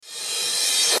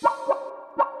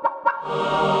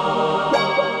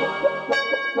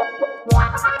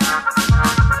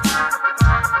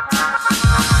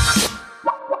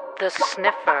The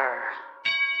Sniffer.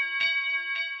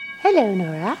 Hello,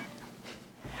 Nora.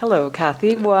 Hello,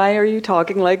 Cathi. Why are you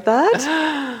talking like that?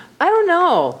 I don't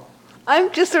know.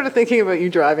 I'm just sort of thinking about you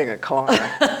driving a car.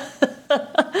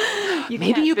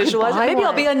 Maybe you could visualize it. Maybe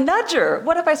I'll be a nudger.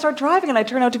 What if I start driving and I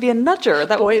turn out to be a nudger?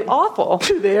 That would be awful.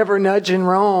 Do they ever nudge in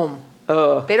Rome?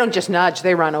 They don't just nudge,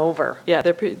 they run over. Yeah,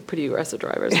 they're pretty aggressive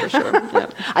drivers for sure. Yeah.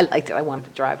 I liked it. I wanted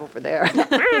to drive over there.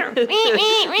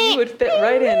 You would fit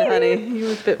right in, honey. You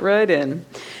would fit right in.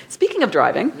 Speaking of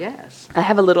driving, Yes. I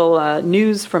have a little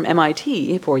news from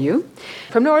MIT for you.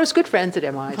 From Nora's good friends at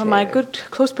MIT. From my good,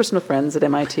 close personal friends at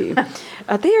MIT.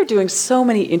 They are doing so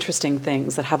many interesting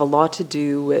things that have a lot to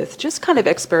do with just kind of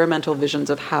experimental visions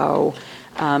of how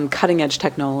cutting-edge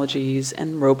technologies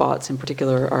and robots in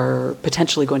particular are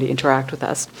potentially going to interact with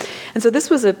us. And so this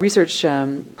was a research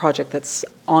project that's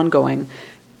ongoing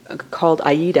called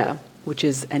AIDA, which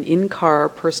is an in-car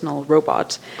personal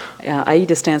robot.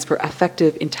 AIDA stands for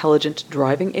Affective Intelligent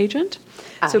Driving Agent.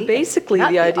 So basically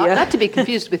the idea... Not to be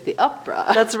confused with the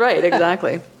opera. That's right,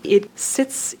 exactly. It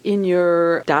sits in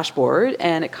your dashboard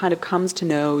and it kind of comes to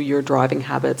know your driving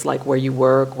habits, like where you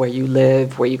work, where you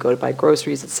live, where you go to buy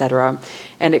groceries, etc.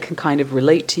 And it can kind of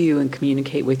relate to you and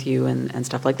communicate with you and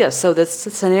stuff like this. So this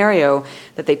scenario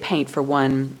that they paint for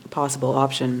one possible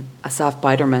option, Asaf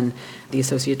Biderman, the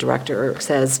associate director,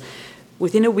 says,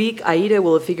 within a week, AIDA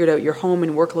will have figured out your home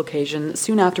and work location.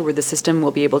 Soon afterward, the system will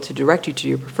be able to direct you to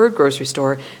your preferred grocery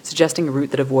store, suggesting a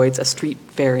route that avoids a street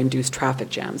fair-induced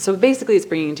traffic jam. So basically, it's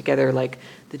bringing together like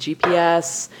the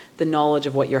GPS, the knowledge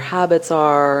of what your habits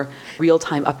are,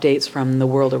 real-time updates from the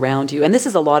world around you. And this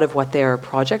is a lot of what their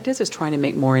project is trying to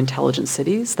make more intelligent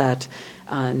cities that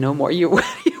know more. What are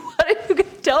you going to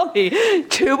tell me?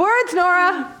 2 words,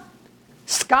 Nora.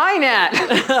 Skynet.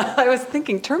 I was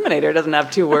thinking Terminator doesn't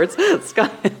have 2 words.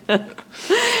 Skynet.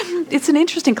 It's an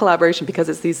interesting collaboration because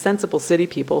it's these sensible city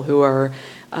people who are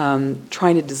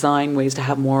trying to design ways to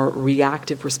have more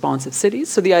reactive, responsive cities.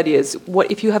 So the idea is,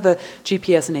 what if you have a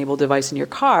GPS-enabled device in your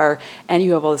car and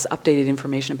you have all this updated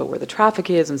information about where the traffic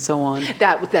is and so on?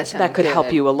 That could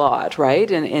help you a lot,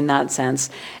 right? In that sense.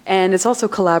 And it's also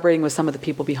collaborating with some of the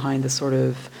people behind this sort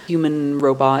of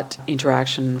human-robot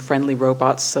interaction, friendly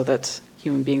robots, so that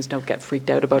human beings don't get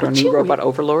freaked out about our new robot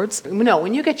overlords. No,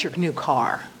 when you get your new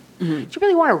car, do you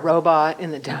really want a robot in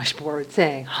the dashboard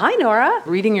saying, "Hi, Nora,"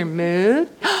 reading your mood?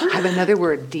 I have another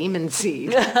word, demon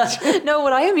seed. No,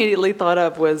 what I immediately thought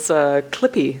of was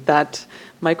Clippy, that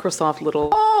Microsoft little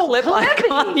clip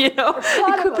icon.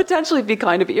 It could potentially be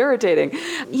kind of irritating.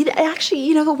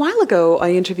 Actually, a while ago,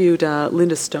 I interviewed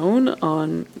Linda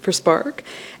Stone for Spark,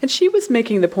 and she was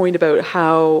making the point about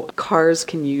how cars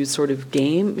can use sort of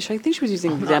game. I think she was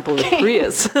using the example of the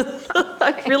Prius.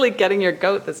 I'm really getting your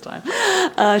goat this time.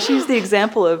 She used the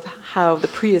example of how the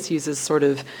Prius uses sort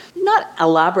of, not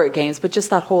elaborate games, but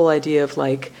just that whole idea of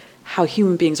like, how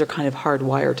human beings are kind of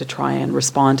hardwired to try and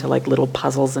respond to like little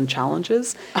puzzles and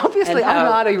challenges. Obviously, I'm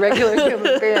not a regular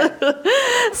human being.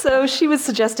 So she was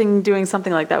suggesting doing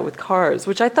something like that with cars,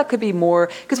 which I thought could be more,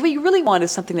 because what you really want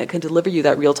is something that can deliver you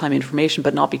that real-time information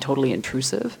but not be totally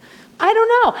intrusive. I don't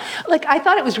know. I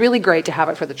thought it was really great to have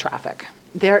it for the traffic.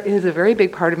 There is a very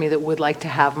big part of me that would like to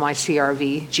have my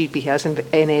CRV GPS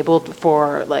enabled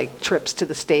for trips to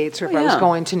the States, or if I was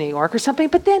going to New York or something.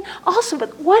 But then also,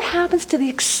 what happens to the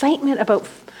excitement about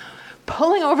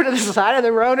pulling over to the side of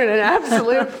the road in an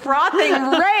absolute frothing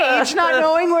rage, not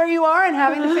knowing where you are and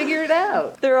having to figure it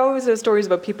out? There are always those stories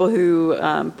about people who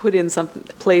put in some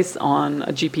place on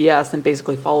a GPS and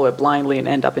basically follow it blindly and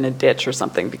end up in a ditch or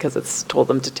something because it's told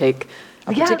them to take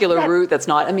a particular route that's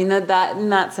not. I mean, that in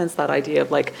that sense, that idea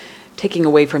of taking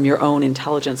away from your own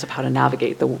intelligence of how to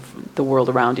navigate the world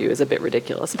around you is a bit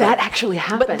ridiculous. That actually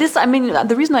happened. But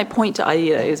the reason I point to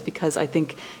AIDA is because I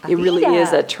think it really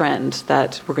is a trend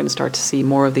that we're going to start to see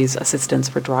more of these assistants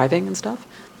for driving and stuff.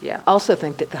 Yeah. Also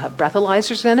think that they'll have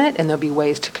breathalyzers in it, and there'll be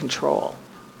ways to control.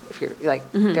 If you're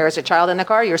there's a child in the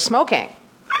car, you're smoking.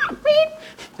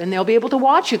 Then they'll be able to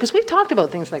watch you, because we've talked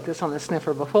about things like this on the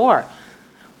Sniffer before.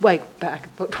 Back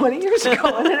about 20 years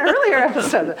ago in an earlier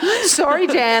episode. Sorry,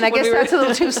 Dan, I guess that's a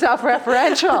little too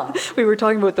self-referential. We were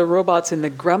talking about the robots in the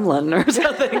Gremlin or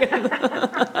something.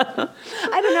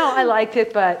 I don't know, I liked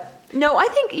it, but... No, I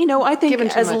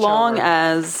think as long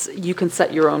as you can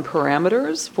set your own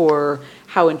parameters for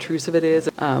how intrusive it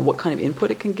is, what kind of input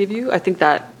it can give you, I think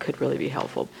that could really be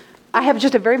helpful. I have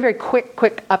just a very, very quick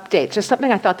update. Just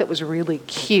something I thought that was really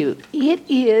cute. It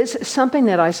is something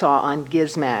that I saw on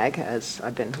Gizmag, as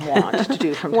I've been wont to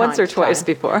do from Once time or to twice time.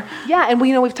 before. Yeah, and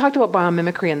we've talked about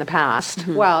biomimicry in the past.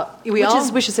 Well, we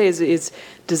should say is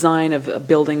design of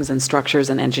buildings and structures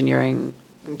and engineering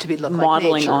to be look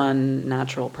modeling like nature. on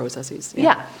natural processes.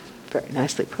 Yeah. Very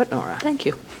nicely put, Nora. Thank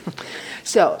you.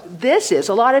 So this is,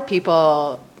 a lot of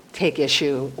people take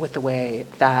issue with the way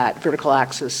that vertical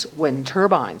axis wind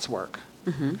turbines work.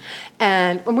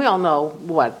 And we all know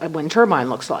what a wind turbine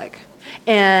looks like.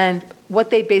 And what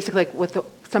they basically,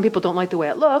 some people don't like the way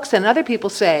it looks, and other people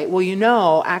say,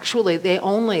 well, actually,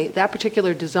 that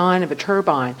particular design of a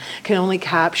turbine can only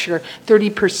capture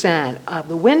 30% of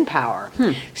the wind power.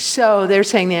 So they're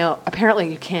saying now, apparently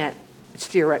you can't, it's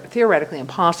theoretically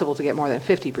impossible to get more than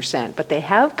 50%, but they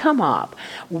have come up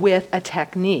with a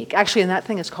technique. Actually, and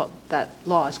that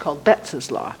law is called Betz's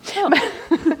law.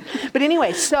 Oh. But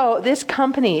anyway, so this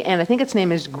company, and I think its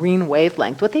name is Green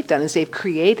Wavelength, what they've done is they've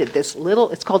created this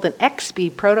it's called an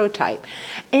XB prototype,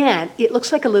 and it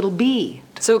looks like a little bee.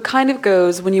 So it kind of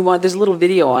goes, there's a little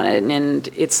video on it, and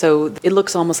it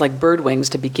looks almost like bird wings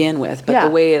to begin with, but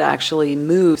the way it actually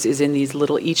moves is in these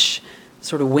little, each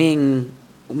sort of wing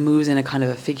moves in a kind of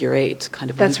a figure eight, kind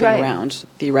of looping around,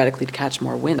 theoretically to catch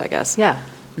more wind, I guess. Yeah.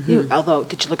 Although,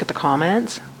 did you look at the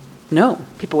comments? No.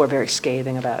 People were very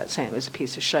scathing about it, saying it was a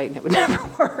piece of shite and it would never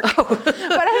work. But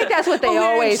I think that's what they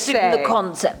always say. The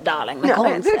concept, darling. The The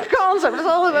concept. concept. It's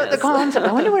all about the concept.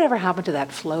 I wonder whatever happened to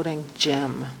that floating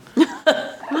gym.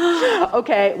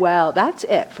 Okay, well, that's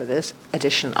it for this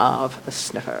edition of The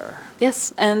Sniffer.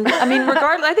 Yes, and I mean,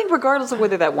 regardless of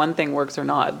whether that one thing works or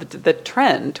not, the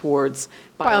trend towards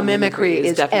biomimicry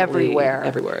is definitely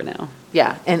everywhere now.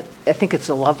 Yeah, and I think it's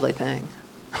a lovely thing.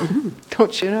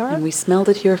 Don't you, Nora? And we smelled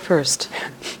it here first.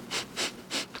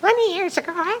 20 years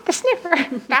ago at the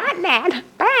sniffer.net.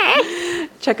 Bye.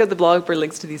 Check out the blog for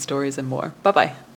links to these stories and more. Bye-bye.